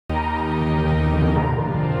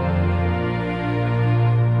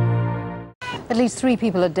At least 3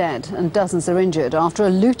 people are dead and dozens are injured after a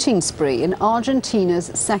looting spree in Argentina's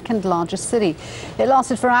second largest city. It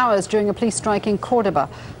lasted for hours during a police strike in Cordoba.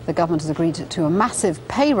 The government has agreed to a massive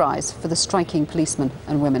pay rise for the striking policemen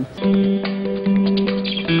and women.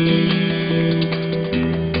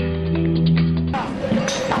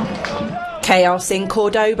 Chaos in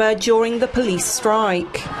Cordoba during the police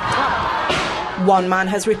strike. One man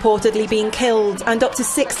has reportedly been killed and up to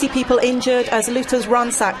 60 people injured as looters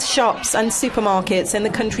ransacked shops and supermarkets in the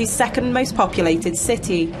country's second most populated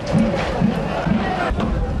city.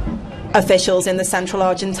 Officials in the central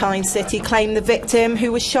Argentine city claim the victim,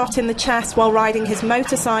 who was shot in the chest while riding his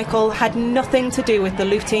motorcycle, had nothing to do with the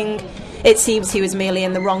looting. It seems he was merely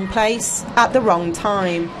in the wrong place at the wrong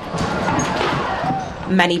time.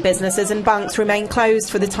 Many businesses and banks remain closed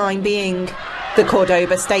for the time being. The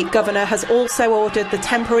Cordoba state governor has also ordered the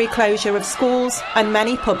temporary closure of schools and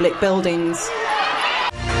many public buildings.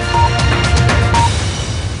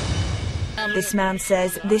 This man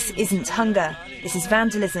says this isn't hunger, this is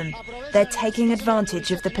vandalism. They're taking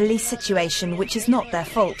advantage of the police situation, which is not their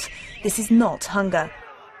fault. This is not hunger.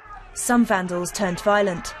 Some vandals turned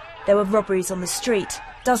violent. There were robberies on the street,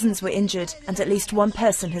 dozens were injured, and at least one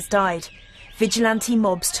person has died. Vigilante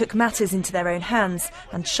mobs took matters into their own hands,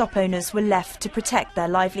 and shop owners were left to protect their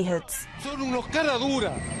livelihoods.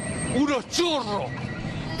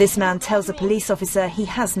 This man tells a police officer he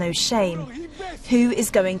has no shame. Who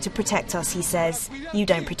is going to protect us, he says. You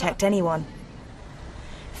don't protect anyone.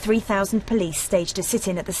 3,000 police staged a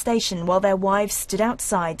sit-in at the station while their wives stood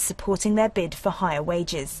outside supporting their bid for higher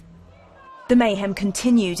wages. The mayhem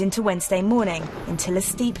continued into Wednesday morning until a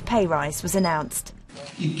steep pay rise was announced.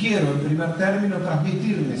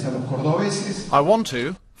 I want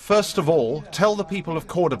to, first of all, tell the people of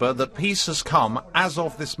Cordoba that peace has come as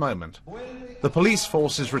of this moment. The police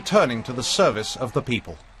force is returning to the service of the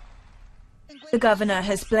people. The governor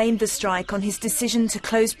has blamed the strike on his decision to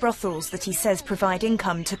close brothels that he says provide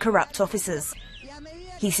income to corrupt officers.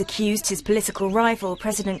 He's accused his political rival,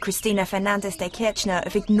 President Cristina Fernández de Kirchner,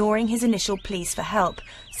 of ignoring his initial pleas for help,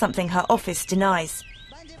 something her office denies.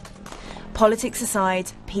 Politics aside,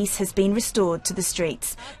 peace has been restored to the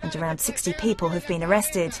streets, and around 60 people have been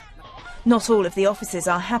arrested. Not all of the officers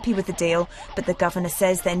are happy with the deal, but the governor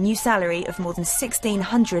says their new salary of more than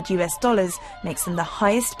 $1,600 makes them the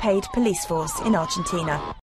highest paid police force in Argentina.